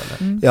stadsdel det,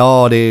 eller?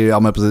 Ja, det är,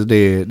 men precis, det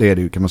är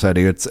det ju, kan man säga.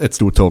 det är ju ett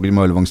stort torg,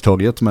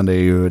 Möllevångstorget, men det är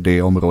ju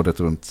det området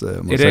runt.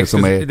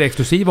 Är det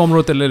exklusiva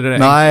området eller är det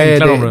nej,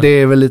 enklare området? Det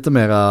är väl lite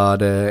mera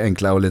det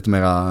enkla och lite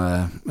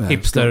mera...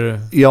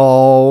 hipster?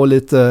 Ja, och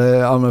lite,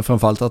 men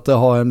framförallt att det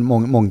har en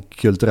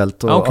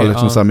mångkulturellt och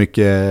liksom så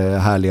mycket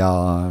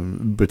härliga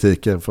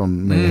butiker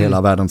från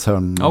hela världens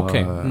hörn.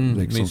 Okej,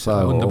 liksom så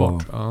här,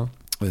 underbart.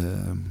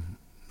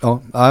 Ja,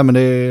 men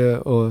det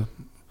är... Och,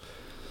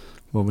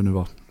 vad vi nu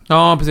var.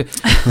 Ja,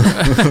 precis.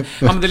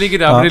 Ja, men det ligger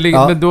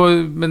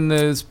där.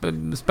 Men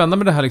spännande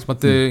med det här liksom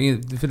att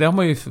för det har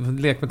man ju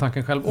lekt med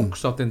tanken själv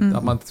också att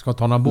man inte ska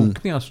ta några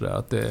bokningar sådär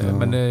att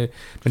men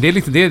det är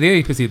liksom det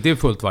är precis det är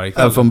fullt varje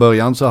kväll. Från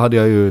början så hade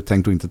jag ju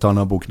tänkt att inte ta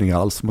några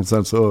bokningar alls, men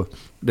sen så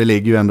det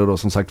ligger ju ändå då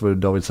som sagt vid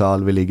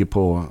Davidshall, vi ligger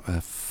på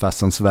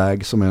Fassens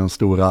väg som är den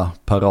stora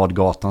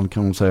paradgatan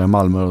kan man säga i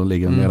Malmö och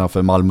ligger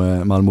nedanför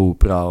Malmö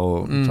Opera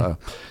och så här,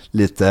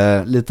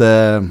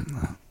 lite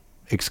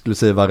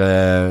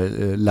exklusivare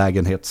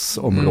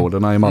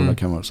lägenhetsområdena i Malmö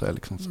kan man säga.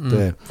 Liksom.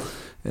 Så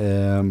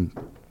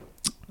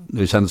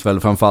det kändes väl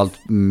framförallt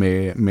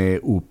med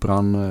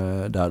operan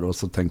där då,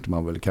 så tänkte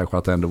man väl kanske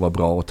att det ändå var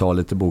bra att ta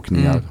lite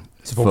bokningar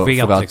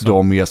för att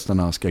de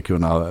gästerna ska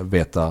kunna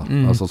veta,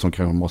 alltså som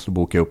kanske måste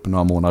boka upp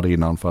några månader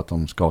innan för att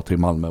de ska till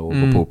Malmö och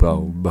gå på opera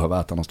och behöver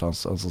äta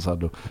någonstans. Alltså så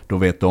här, då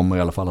vet de i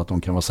alla fall att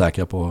de kan vara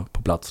säkra på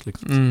plats.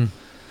 Liksom.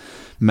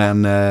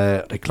 Men det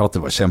är klart det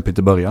var kämpigt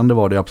i början, det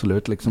var det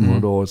absolut liksom.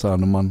 Och då så här,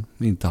 när man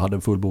inte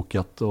hade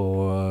fullbokat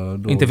och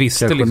då inte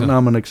visste kanske, liksom.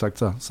 Nej men exakt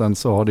så. Sen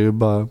så har det ju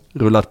bara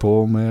rullat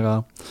på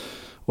mera.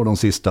 Och de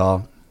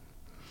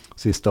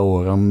sista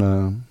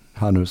åren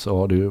här nu så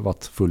har det ju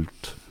varit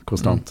fullt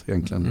konstant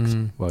egentligen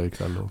liksom, varje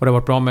kväll. Och det har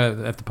varit bra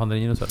med efter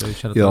pandemin och så?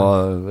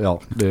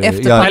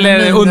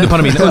 Eller under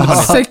pandemin.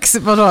 6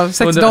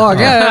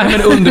 dagar?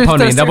 Men under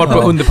pandemin, det har varit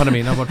bra under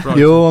pandemin. Det har varit bra.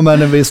 Jo,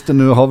 men visst,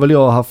 nu har väl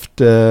jag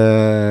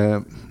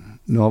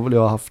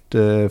haft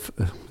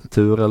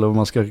tur eller vad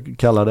man ska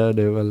kalla det.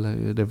 Det är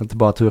väl inte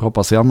bara tur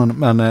hoppas jag,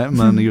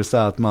 men just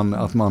det att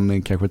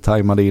man kanske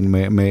tajmade in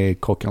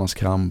med kockarnas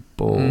kramp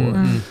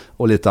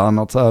och lite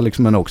annat så här,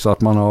 liksom, men också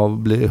att man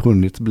har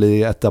hunnit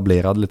bli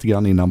etablerad lite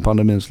grann innan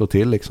pandemin slår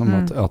till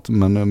liksom,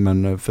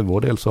 men för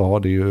vår del så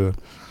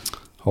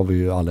har vi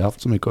ju aldrig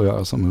haft så mycket att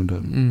göra som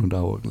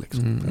under åren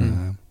liksom.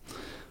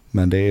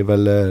 Men det är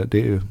väl det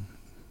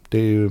är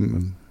ju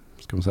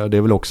ska man säga, det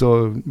är väl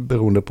också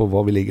beroende på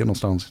var vi ligger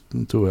någonstans,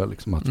 tror jag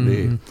liksom, att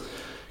vi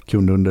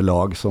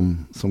kundunderlag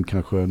som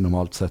kanske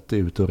normalt sett är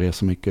ute och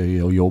reser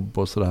mycket och jobb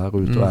och sådär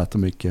och ute och äter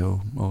mycket och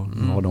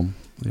nu har de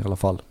i alla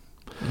fall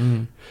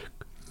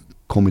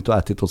kommit och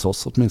ätit hos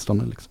oss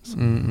åtminstone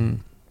liksom.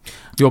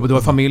 Jobbar du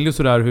har familj och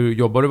sådär, hur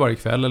jobbar du varje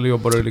kväll eller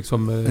jobbar du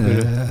liksom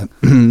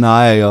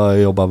Nej,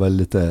 jag jobbar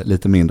väl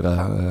lite mindre,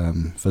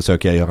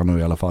 försöker jag göra nu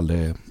i alla fall.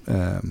 Det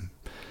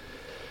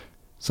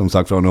som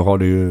sagt för nu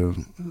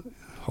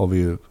har vi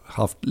ju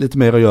haft lite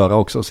mer att göra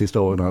också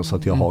sista åren så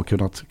att jag har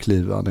kunnat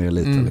kliva ner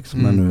lite liksom.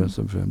 Men nu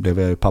så blev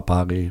jag ju pappa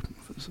här i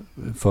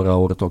förra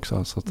året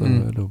också, så att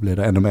då blir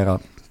det ännu mer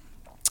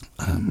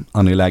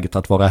angeläget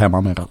att vara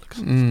hemma mer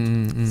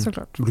liksom.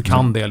 Såklart. Du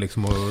kan det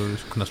liksom och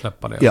kunna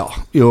släppa det. Ja,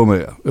 det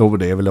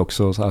är väl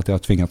också så att jag har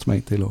tvingats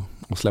mig till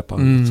att släppa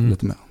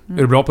lite mer.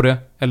 Är du bra på det?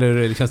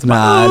 Eller känns det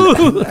bara...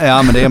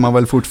 Ja, men det är man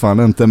väl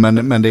fortfarande inte,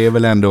 men det är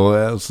väl ändå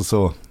alltså,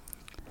 så.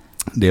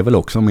 Det är väl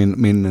också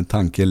min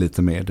tanke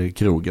lite med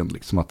krogen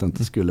liksom, att det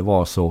inte skulle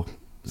vara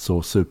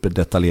så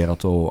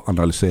superdetaljerat och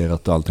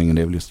analyserat och allting.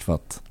 Det är väl just för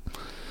att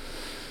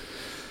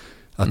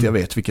jag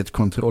vet vilket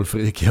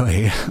kontrollfreak jag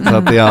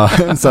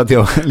är. Så att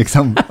jag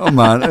liksom, om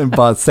man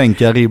bara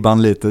sänker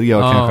ribban lite,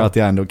 kanske att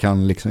jag ändå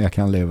kan liksom, jag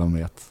kan leva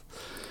med att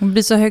det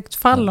blir så högt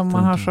fall om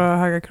man har så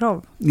höga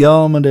krav.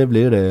 Ja, men det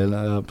blir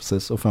det,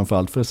 precis, och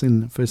framförallt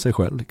för sig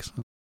själv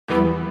liksom.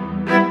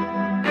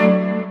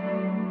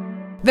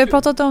 Vi har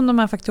pratat om de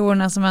här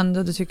faktorerna som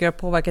ändå du tycker har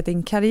påverkat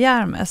din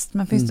karriär mest.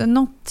 Men finns det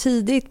något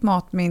tidigt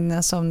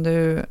matminne som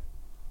du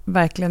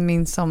verkligen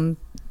minns som,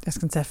 jag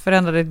ska inte säga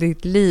förändrade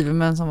ditt liv,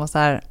 men som var så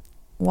här,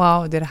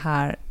 wow, det är det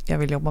här jag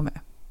vill jobba med?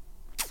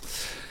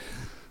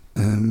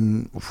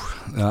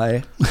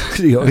 Nej,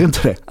 det gör ju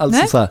inte det.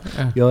 Alltså så här,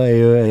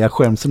 jag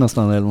skäms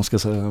nästan, eller man ska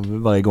säga,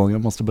 varje gång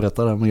jag måste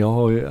berätta det, men jag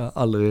har ju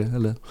aldrig,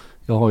 eller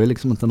jag har ju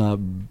liksom inte den här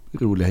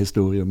roliga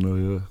historien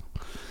och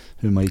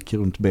hur man gick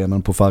runt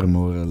benen på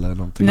farmor eller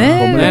någonting. Nej. Jag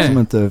kommer liksom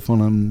inte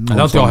från en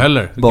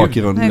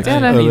bakgrund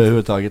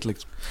överhuvudtaget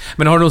liksom.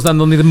 Men har du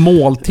någon liten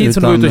måltid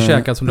som du är ute och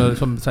käkat som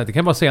det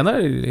kan vara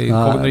senare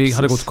när du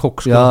hade gått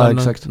kockskolan? Ja,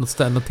 exakt. Något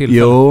tillfälle?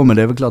 Jo, men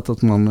det är väl klart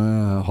att man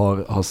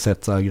har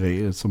sett så här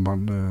grejer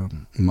som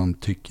man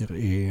tycker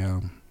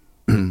är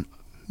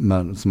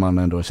men som man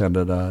ändå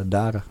kände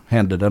där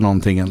hände det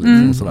någonting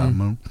liksom sådär.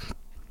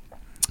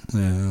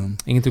 Men,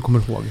 inget du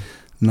kommer ihåg?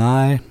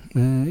 Nej,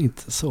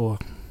 inte så.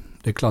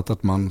 Det är klart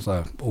att man så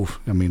här,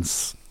 jag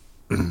minns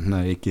när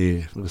jag gick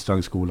i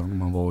restaurangskolan och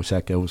man var och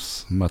käkade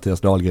hos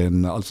Mattias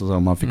Dahlgren, alltså så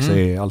man fick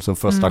se alltså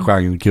första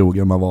genren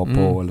krogen man var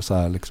på eller så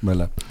här liksom,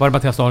 eller. Var det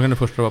Mattias Dahlgren det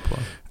första du var på?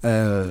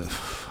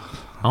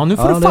 Ja, nu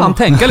får du fan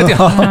tänka lite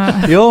grann.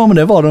 Ja, men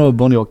det var nog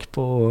Bon Jock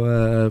på,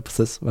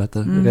 precis, vad heter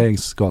det?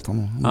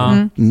 Regeringsgatan.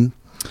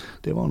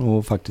 Det var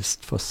nog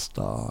faktiskt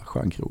första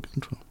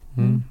stjärnkrogen, tror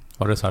jag.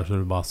 Var det så här så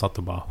du bara satt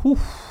och bara...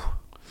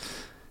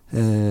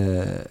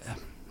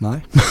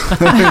 Nej.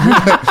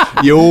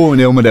 jo,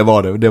 men det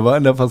var det. Det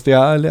var fast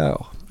jag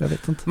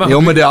vet inte.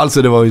 Men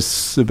det var ju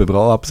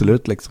superbra,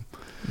 absolut liksom.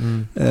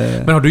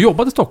 Men har du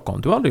jobbat i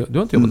Stockholm? Du har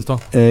inte jobbat i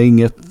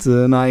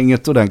Stockholm?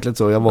 Inget ordentligt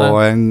så. Jag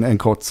var en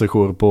kort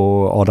session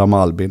på Adam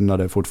Albin när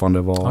det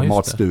fortfarande var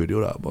matstudio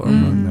där bara.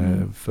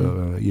 Men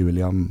för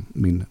Julia,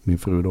 min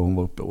fru då, hon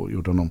var uppe och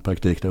gjorde någon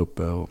praktik där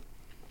uppe.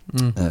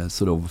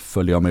 Så då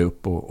följde jag med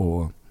upp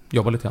och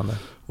jobbade lite grann där.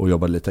 Och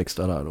jobbade lite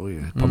extra där då i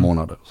ett par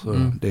månader.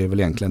 Så det är väl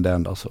egentligen det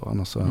enda så.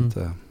 Annars har jag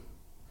inte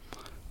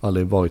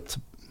aldrig varit...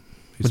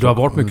 Men du har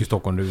varit mycket i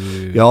Stockholm?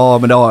 Ja,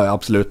 men det har jag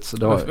absolut.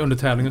 Under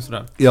tävlingen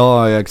sådär?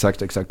 Ja,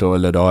 exakt.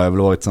 Eller det har jag väl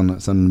varit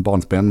sen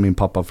barnsben. Min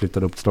pappa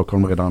flyttade upp till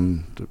Stockholm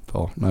redan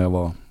när jag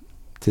var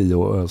 10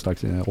 år,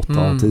 strax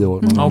 8-10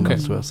 år. Okay.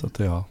 Så att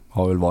jag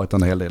har väl varit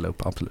en hel del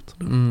upp, absolut.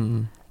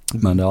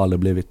 Men det har aldrig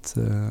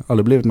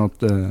blivit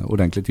något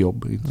ordentligt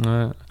jobb.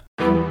 Nej.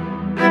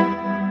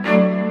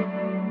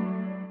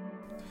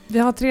 Vi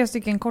har 3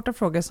 stycken korta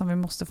frågor som vi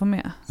måste få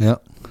med. Ja.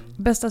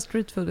 Bästa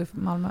streetfood i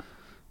Malmö?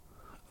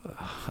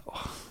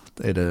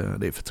 Det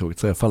är för tråkigt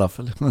att säga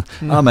falafel.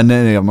 Ja, men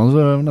jag måste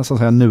nästan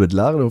säga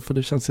nudlar då, för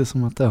det känns ju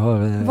som att det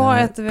har... Vad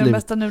äter vi de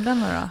bästa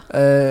nudlarna då?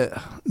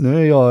 Nu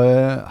är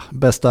jag...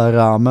 bästa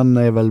ramen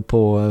är väl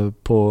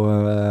på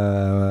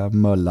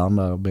Möllan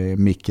där med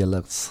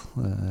Mikkelers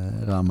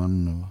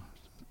ramen,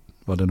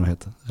 vad det nu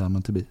heter.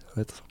 Ramen to be,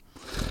 jag vet inte.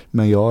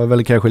 Men jag är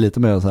väl kanske lite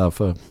mer så här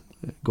för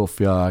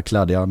goffiga,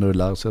 kladdiga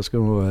nudlar, så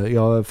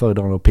jag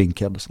föredrar nog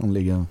Pinkhead som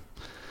ligger...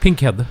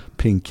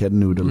 Pinkhead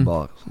Noodle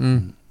Bar.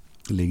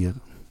 Ligger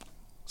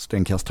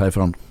stenkast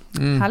härifrån.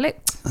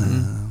 Härligt.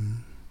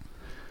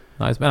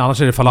 Nice. Men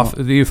annars är det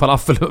falafel. Det är ju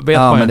falafel.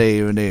 Men det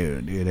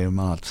är det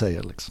man alltid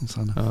säger liksom. Så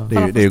det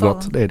är ju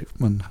gott. Det är det.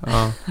 Men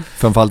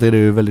framförallt är det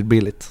ju väldigt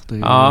billigt. Det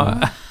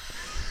är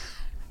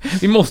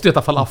vi måste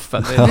äta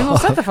falafel.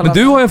 Men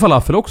du har ju en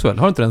falafel också väl?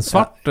 Har du inte en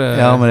svart?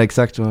 Ja, men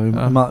exakt.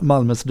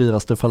 Malmös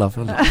dyraste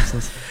falafel.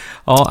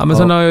 Ja, men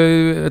sen har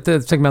jag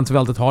ett segment som vi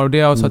alltid har, och det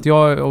är så att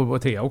jag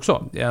och Thea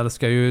också, jag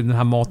älskar ju den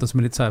här maten som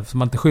är lite så här, som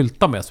man inte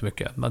skyltar med så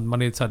mycket.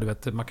 Man är så här, du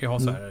vet, man kan ju ha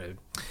så här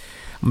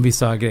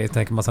vissa grejer,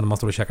 tänker man sen när man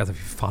står och käkar så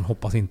fan,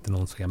 hoppas inte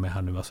någon ska med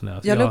här nu. Alltså,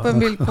 jag la upp en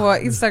bild på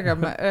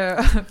Instagram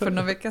för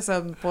några veckor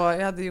sedan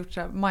jag hade gjort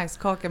så här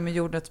majskaka med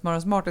jordnötssmör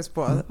och smarties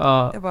på.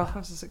 Jag bara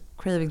har så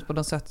cravings på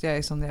något sött, jag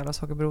är som jävla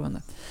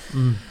sockerberoende.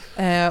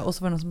 Och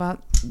så var det någon som bara,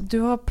 du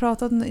har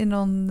pratat i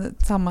någon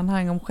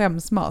sammanhang om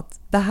skämsmat.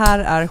 Det här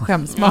är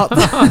skämsmat.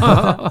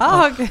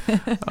 Okay.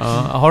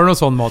 Har du någon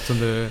sån mat som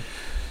du...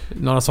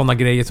 Några sådana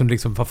grejer som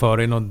liksom får för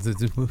dig, någon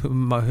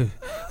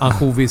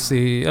ansjovis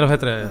i, eller vad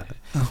heter det,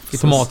 i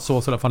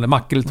tomatsås eller fan,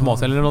 makrill i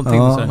tomatsås eller någonting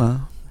så.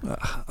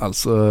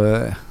 Alltså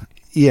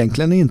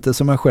egentligen inte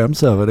som jag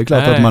skäms över. Det är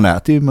klart att man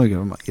äter ju,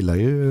 man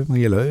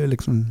gillar ju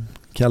liksom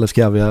Kalles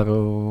kaviar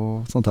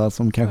och sånt här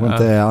som kanske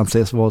inte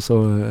anses vara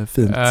så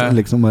fint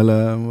liksom,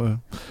 eller,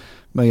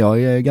 men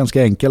jag är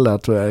ganska enkel där,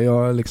 tror jag.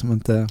 Jag liksom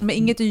inte... Men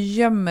inget du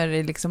gömmer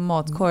i liksom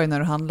matkorgen när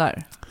du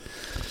handlar?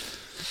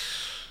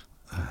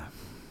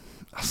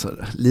 Alltså,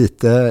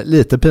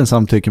 lite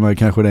pinsamt tycker man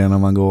kanske det när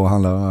man går och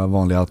handlar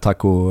vanliga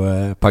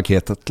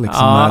taco-paketet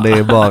liksom. Det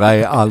är bara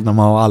när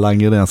man har alla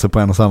ingredienser på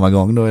en och samma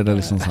gång, då är det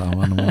liksom så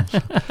här,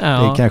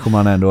 det kanske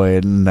man ändå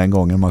är den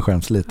gången man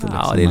skäms lite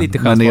liksom. Ja, det är lite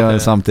skäms, men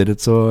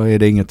samtidigt så är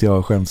det inget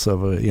jag skäms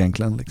över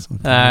egentligen liksom.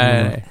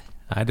 Nej,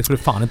 det skulle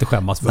fan inte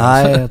skämmas för.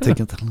 Nej, jag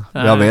tycker inte.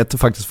 Jag vet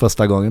faktiskt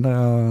första gången när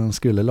jag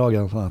skulle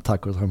laga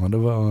tacos hemma, då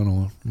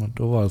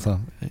var det så här,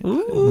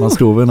 man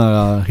stod vid den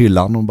här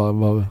hyllan och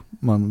bara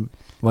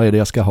vad är det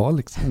jag ska ha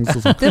liksom?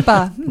 Det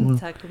bara,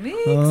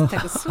 tacomix,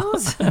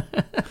 tacosås.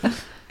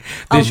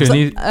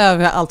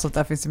 Allt sånt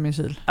där finns i min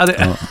kyl. Ja, det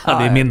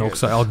är min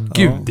också. Ja,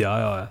 gud,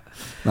 ja.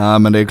 Nej,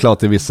 men det är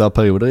klart i vissa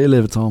perioder i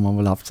livet så har man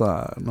väl haft så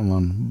här,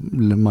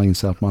 när man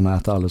inser att man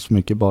äter alldeles för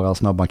mycket bara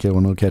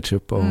snabbmakaroner och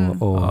ketchup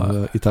och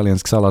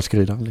italiensk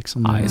salladskrydda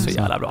liksom. Ja, det är så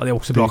jävla bra. Det är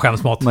också bra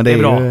skämsmat. Men det är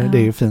bra. Det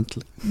är ju fint.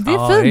 Det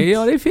är fint.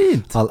 Ja, det är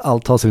fint.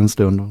 Allt har sin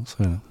stund.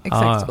 Så är det.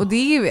 Exakt. Och det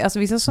är ju, alltså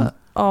vissa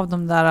av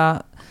de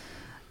där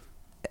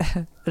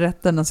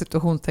rätterna,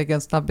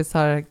 situationstecken,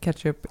 snabbisar,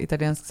 ketchup,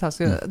 italiensk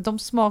salsa, de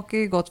smakar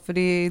ju gott för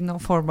det är någon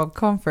form av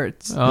comfort.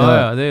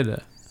 Ja, det är det.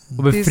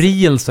 Och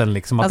befrielsen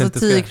liksom. Att alltså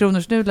 10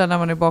 kronors nudlar när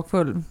man är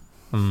bakfull.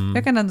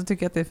 Jag kan ändå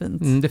tycka att det är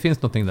fint. Det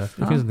finns någonting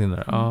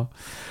där.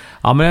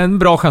 Ja, men en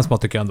bra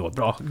skämsmat tycker jag ändå.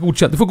 Bra.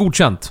 Godkänt. Du får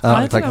godkänt.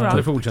 Ja, tack.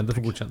 Du får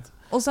godkänt.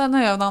 Och sen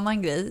har jag en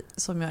annan grej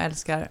som jag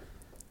älskar.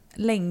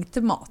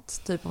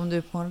 Längtemat. Typ om du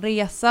är på en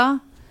resa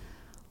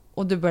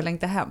och du börjar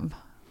längta hem.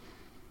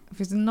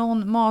 Finns det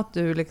någon mat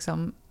du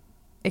liksom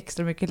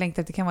extra mycket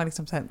längtar? Det kan vara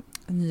liksom så här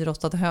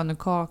nyrostad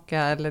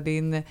hönukaka eller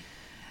din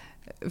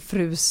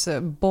frus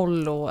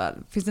bollo.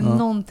 Finns det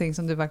någonting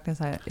som du verkligen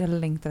så här, jag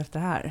längtar efter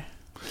det här?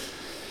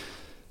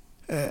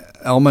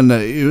 Ja, men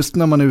just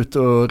när man är ute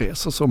och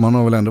reser så man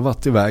har väl ändå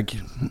varit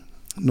iväg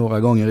några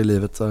gånger i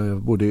livet.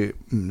 Jag bodde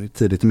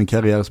tidigt i min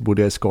karriär så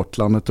bodde jag i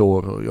Skottland ett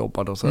år och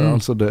jobbade och så.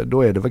 Alltså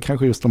då är det väl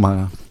kanske just de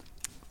här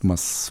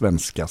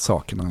svenska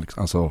sakerna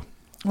liksom. Alltså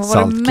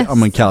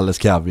salt, Kalles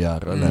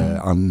kaviar eller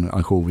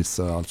ansjovis,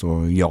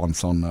 alltså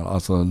Jansson,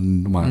 alltså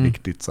de här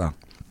riktigt så här,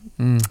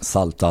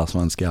 salta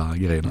svenska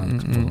grejerna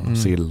liksom,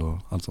 sill och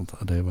allt sånt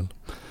där.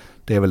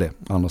 Det är väl det.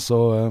 Annars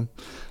så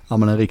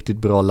men en riktigt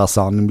bra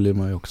lasagne blir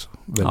man ju också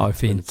väldigt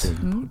fint.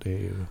 Det är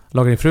ju...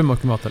 Lagar din fru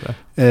mycket mat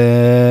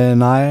eller?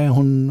 Nej,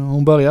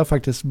 hon börjar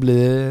faktiskt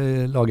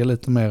laga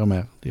lite mer och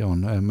mer. Det gör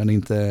hon. Men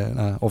inte,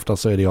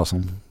 oftast så är det jag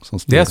som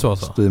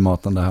styr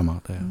maten där hemma.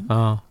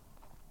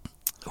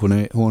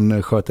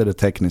 Hon sköter det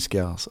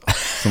tekniska alltså,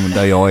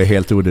 där jag är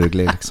helt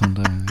oduglig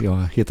liksom.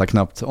 Jag hittar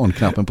knappt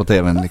on-knappen på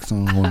tvn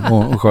liksom.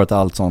 Hon sköter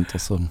allt sånt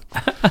och så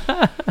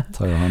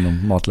tar jag hand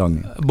om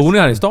matlagning. Bor ni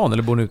här i stan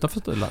eller bor ni utanför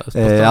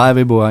stan? Ja,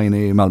 vi bor här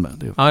inne i Malmö.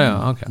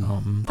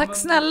 Tack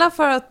snälla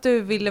för att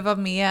du ville vara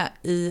med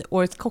i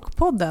Årets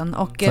Kockpodden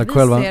och vi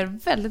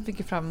ser väldigt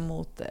mycket fram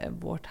emot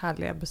vårt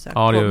härliga besök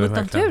på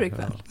Natur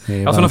ikväll.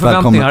 Jag har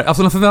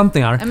sådana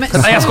förväntningar. Nej,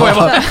 jag skojar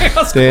bara.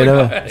 Det är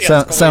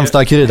det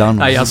sämsta kryddan.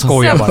 Nej, jag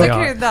skojar bara.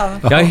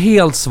 Jag är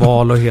helt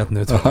sval och helt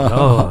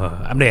neutral.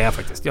 Men det är jag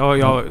faktiskt. Jag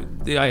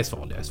är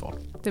sval.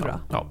 Det är bra.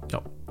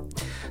 Ja.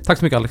 Tack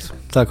så mycket, Alex.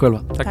 Tack själva.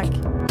 Tack.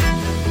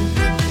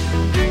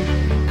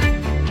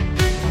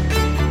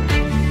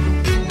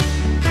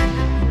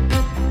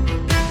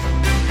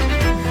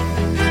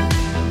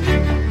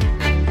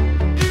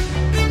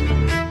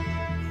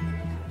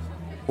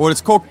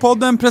 Årets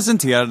Kockpodden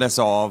presenterades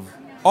av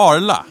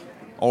Arla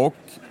och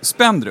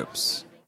Spendrups.